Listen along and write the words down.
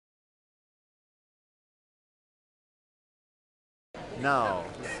Now.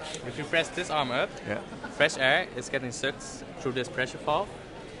 If you press this arm up, fresh air is getting sucked through this pressure valve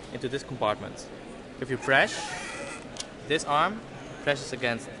into this compartment. If you press, this arm presses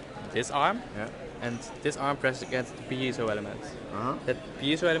against this arm, and this arm presses against the piezo element. That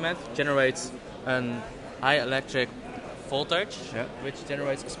piezo element generates a high electric voltage, which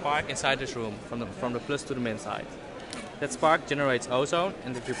generates a spark inside this room from the plus to the min side. That spark generates ozone,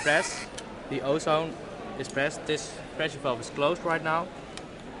 and if you press, the ozone is pressed. This pressure valve is closed right now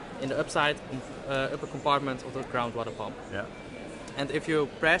in the upper compartment of the groundwater pump. And if you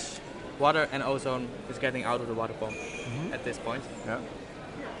press, water and ozone is getting out of the water pump at this point.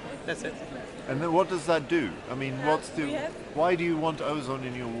 That's it. And then what does that do? I mean, why do you want ozone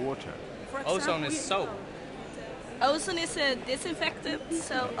in your water? Ozone is soap. Ozone is a disinfectant,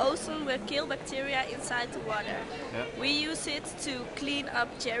 so ozone will kill bacteria inside the water. We use it to clean up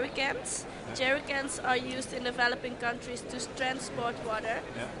jerry cans. Jerry cans are used in developing countries to transport water,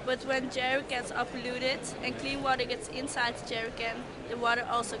 but when jerry cans are polluted and clean water gets inside the jerry can, the water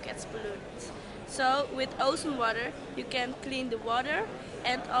also gets polluted. So with ozone water, you can clean the water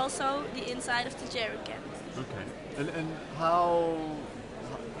and also the inside of the jerry can. Okay. And how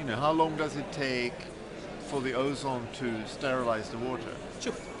long does it take for the ozone to sterilize the water?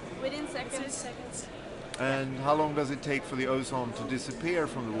 Within seconds. And how long does it take for the ozone to disappear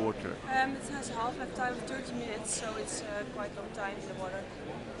from the water? It has a half-life time of 30 minutes, so it's quite a long time in the water.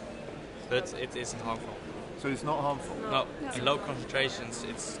 But it isn't harmful. So it's not harmful? No. In low concentrations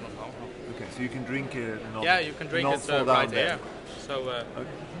it's not harmful. Okay, so you can drink it and not you can drink it right there. So,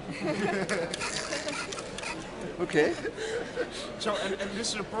 okay. So, and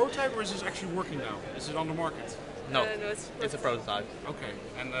this is a prototype, or is this actually working now? Is it on the market? No, it's a prototype. Okay,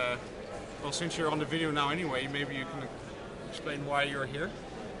 and well, since you're on the video now anyway, maybe you can explain why you're here.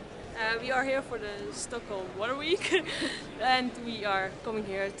 We are here for the Stockholm Water Week, and we are coming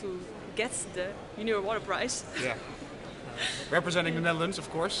here to get the Junior Water Prize. Yeah. Representing the Netherlands, of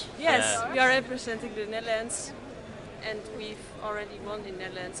course. Yes, we are representing the Netherlands, and we've already won in the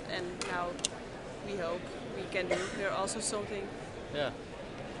Netherlands, and now we hope we can do here also something. Yeah.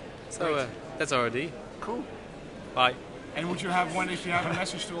 So that's our idea. Cool. Bye. And would you have one if you have a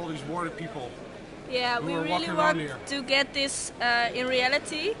message to all these water people? Yeah, who we are really walking want around here? to get this in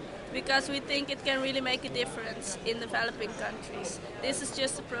reality, because we think it can really make a difference in developing countries. This is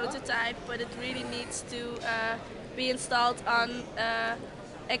just a prototype, but it really needs to be installed on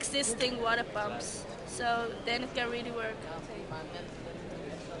existing water pumps. So then it can really work.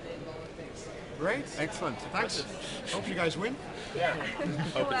 Great. Excellent. Thanks. Hope you guys win. Yeah.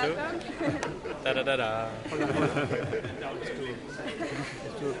 Hope it too. Da da da da.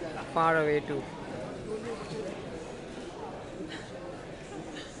 Far away too.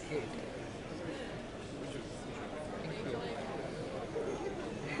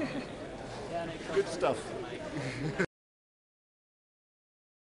 Good stuff.